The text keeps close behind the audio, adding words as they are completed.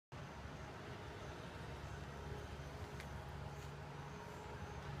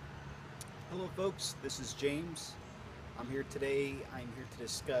Hello folks, this is James. I'm here to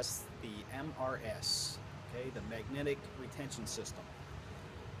discuss the MRS, okay, the Magnetic Retention System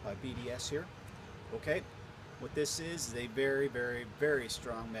by BDS here. Okay, what this is a very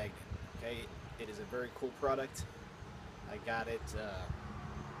strong magnet. Okay, it is a very cool product. I got it,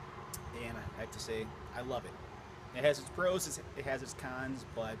 and I have to say I love it. It has its pros, it has its cons,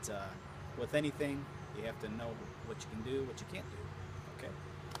 but with anything, you have to know what you can do, what you can't do. Okay.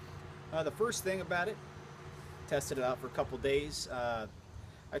 The first thing about it, tested it out for a couple days. I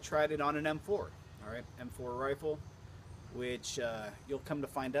tried it on an M4, all right, M4 rifle, which you'll come to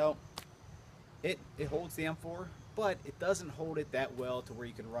find out, it holds the M4, but it doesn't hold it that well to where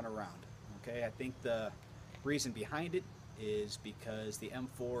you can run around. Okay, I think the reason behind it is because the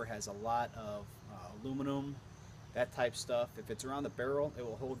M4 has a lot of aluminum, that type stuff. If it's around the barrel, it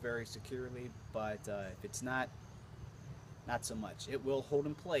will hold very securely, but if it's not so much. It will hold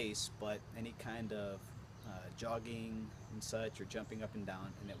in place, but any kind of jogging and such, or jumping up and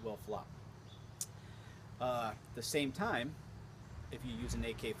down, and it will flop. At the same time, if you use an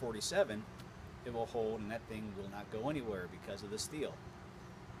AK-47, it will hold, and that thing will not go anywhere because of the steel.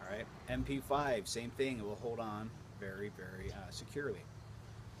 All right, MP5, same thing. It will hold on very securely.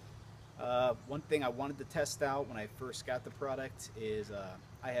 One thing I wanted to test out when I first got the product is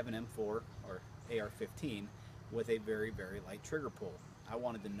I have an M4 or AR-15 with a very light trigger pull. I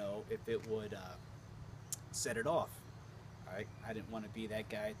wanted to know if it would set it off. All right, I didn't want to be that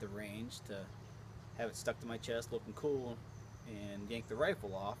guy at the range to have it stuck to my chest looking cool and yank the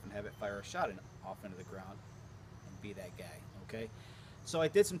rifle off and have it fire a shot off into the ground and be that guy. Okay, so I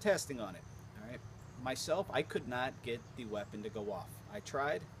did some testing on it. All right, myself, I could not get the weapon to go off. I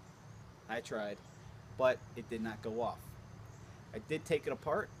tried, but it did not go off. I did take it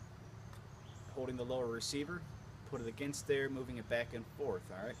apart, holding the lower receiver, put it against there, moving it back and forth.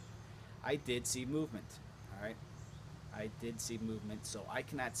 All right, I did see movement. All right, I did see movement, so I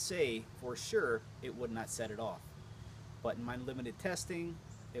cannot say for sure it would not set it off, but in my limited testing,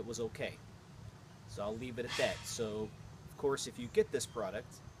 it was okay, so I'll leave it at that. So of course, if you get this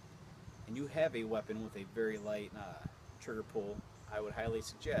product and you have a weapon with a very light trigger pull, I would highly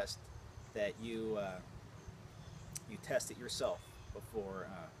suggest that you test it yourself before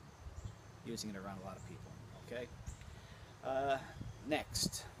using it around a lot of people. Okay.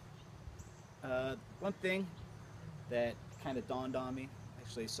 Next, one thing that kind of dawned on me,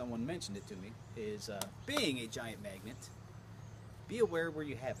 actually someone mentioned it to me, is being a giant magnet, be aware where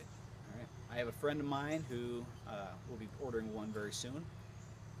you have it. All right. I have a friend of mine who will be ordering one very soon,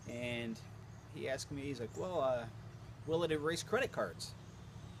 and he asked me, he's like, well, will it erase credit cards?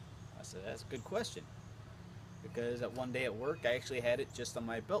 I said, that's a good question, because at one day at work, I actually had it just on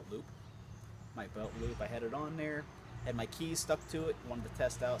my belt loop. I had it on there, had my keys stuck to it, wanted to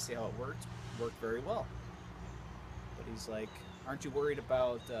test out, see how it worked. Worked very well. But he's like, aren't you worried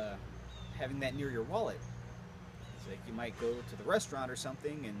about having that near your wallet? He's like, you might go to the restaurant or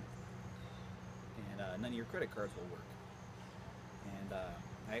something, and none of your credit cards will work. And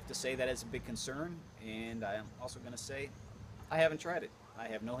I have to say that is a big concern, and I'm also going to say I haven't tried it. I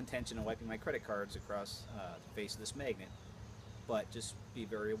have no intention of wiping my credit cards across the face of this magnet, but just be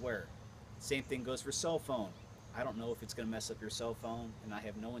very aware. Same thing goes for cell phone. I don't know if it's going to mess up your cell phone, and I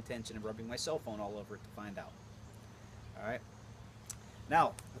have no intention of rubbing my cell phone all over it to find out. All right.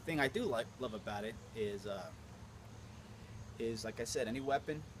 Now, the thing I do love about it is like I said, any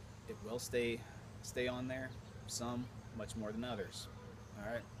weapon, it will stay on there. Some much more than others.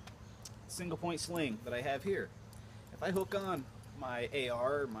 All right. Single point sling that I have here. If I hook on my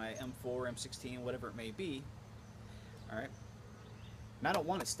AR, my M4, M16, whatever it may be, all right, and I don't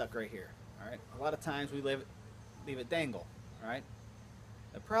want it stuck right here. All right. A lot of times we leave it dangle. All right.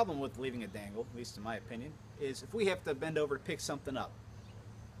 The problem with leaving it dangle, at least in my opinion, is if we have to bend over to pick something up.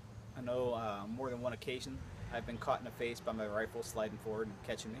 I know more than one occasion I've been caught in the face by my rifle sliding forward and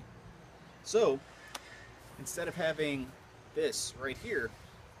catching me. So instead of having this right here,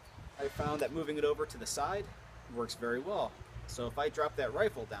 I found that moving it over to the side works very well. So if I drop that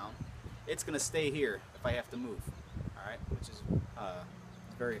rifle down, it's going to stay here if I have to move. All right, which is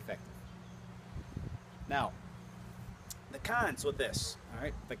very effective. Now, the cons with this, all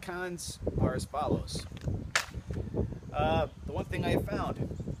right, the cons are as follows. The one thing I have found,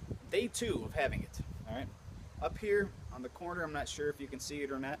 day 2 of having it, all right, up here on the corner, I'm not sure if you can see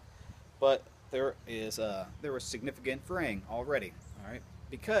it or not, but there was significant fraying already, all right,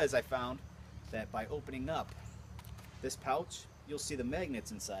 because I found that by opening up this pouch, you'll see the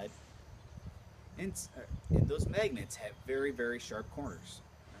magnets inside, and those magnets have very sharp corners,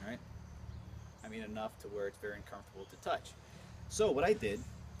 all right. I mean, enough to where it's very uncomfortable to touch. So what I did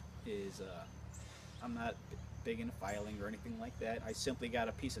is I'm not big into filing or anything like that. I simply got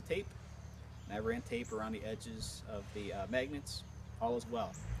a piece of tape and I ran tape around the edges of the magnets. All is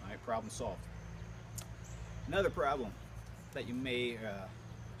well. All right, problem solved. Another problem that you may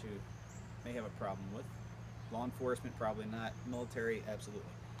have a problem with. Law enforcement, probably not. Military, absolutely.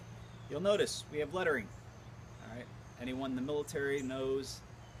 You'll notice we have lettering. All right. Anyone in the military knows,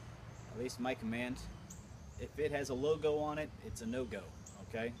 at least my command, if it has a logo on it, it's a no-go.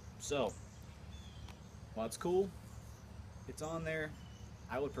 Okay. So, while it's cool, it's on there.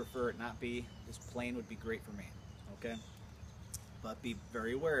 I would prefer it not be. Just plain would be great for me. Okay. But be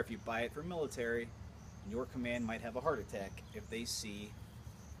very aware, if you buy it for military, your command might have a heart attack if they see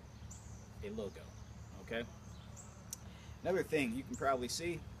a logo. Okay. Another thing you can probably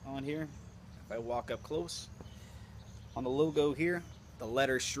see on here, if I walk up close, on the logo here, the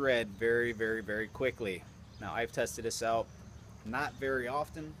letters shred very, very, very quickly. Now, I've tested this out not very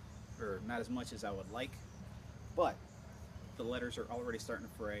often, or not as much as I would like, but the letters are already starting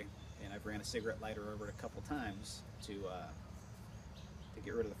to fray, and I've ran a cigarette lighter over it a couple times to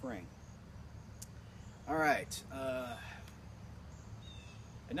get rid of the fraying. All right,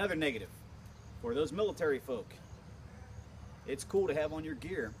 another negative for those military folk. It's cool to have on your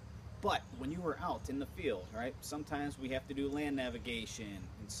gear, but when you are out in the field, right, sometimes we have to do land navigation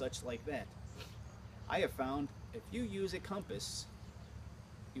and such like that. I have found if you use a compass,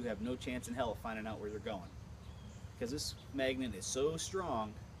 you have no chance in hell of finding out where you're going, because this magnet is so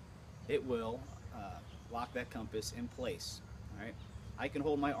strong, it will lock that compass in place. All right, I can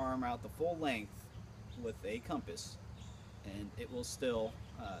hold my arm out the full length with a compass, and it will still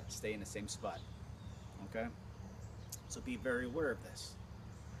stay in the same spot. Okay, so be very aware of this.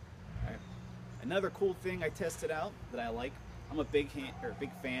 All right. Another cool thing I tested out that I like, I'm a big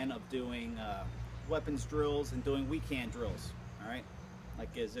fan of doing weapons drills and doing weak hand drills. All right,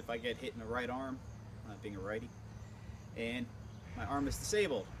 like as if I get hit in the right arm, being a righty, and my arm is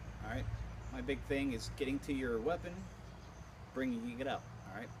disabled. All right, my big thing is getting to your weapon, bringing it up.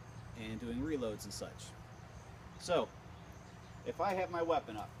 All right, and doing reloads and such. So, if I have my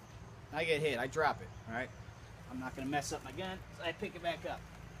weapon up, I get hit, I drop it. All right, I'm not going to mess up my gun, so I pick it back up.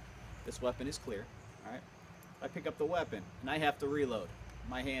 This weapon is clear. All right, I pick up the weapon and I have to reload.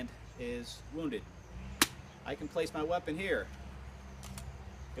 My hand is wounded. I can place my weapon here.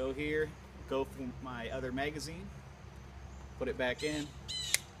 Go here, go for my other magazine, put it back in,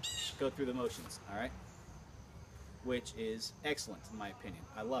 go through the motions. All right, which is excellent in my opinion.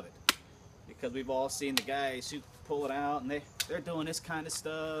 I love it, because we've all seen the guys who pull it out and they're doing this kind of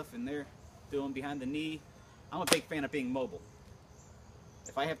stuff and they're doing behind the knee. I'm a big fan of being mobile.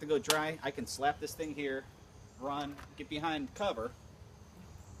 If I have to go dry, I can slap this thing here, run, get behind cover,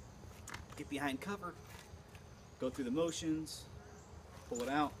 go through the motions, pull it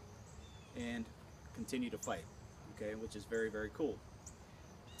out, and continue to fight. Okay, which is very, very cool.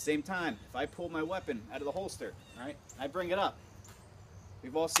 Same time, if I pull my weapon out of the holster, all right, I bring it up.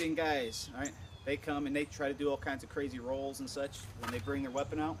 We've all seen guys, all right, they come and they try to do all kinds of crazy rolls and such. When they bring their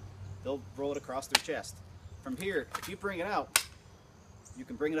weapon out, they'll roll it across their chest. From here, if you bring it out, you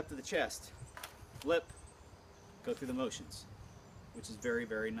can bring it up to the chest, flip, go through the motions, which is very,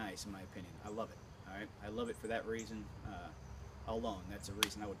 very nice in my opinion. I love it. All right, I love it for that reason alone. That's the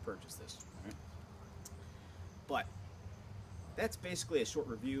reason I would purchase this. All right? But that's basically a short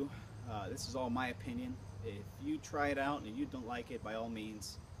review. This is all my opinion. If you try it out and you don't like it, by all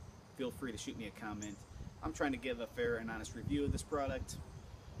means, feel free to shoot me a comment. I'm trying to give a fair and honest review of this product.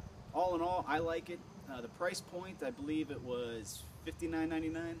 All in all, I like it. The price point, I believe it was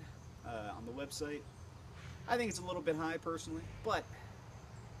 $59.99 on the website. I think it's a little bit high personally, but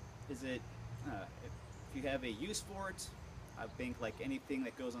is it? If you have a use for it, I think like anything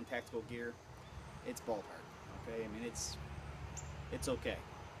that goes on tactical gear, it's ballpark. Okay, I mean it's okay.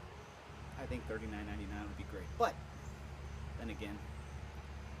 I think $39.99 would be great, but then again,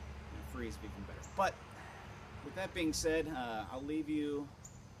 free is even better. But with that being said, I'll leave you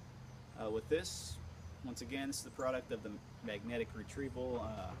with this. Once again, this is the product of the magnetic retrieval,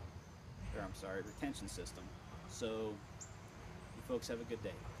 retention system. So, you folks have a good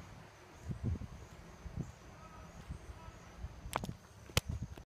day.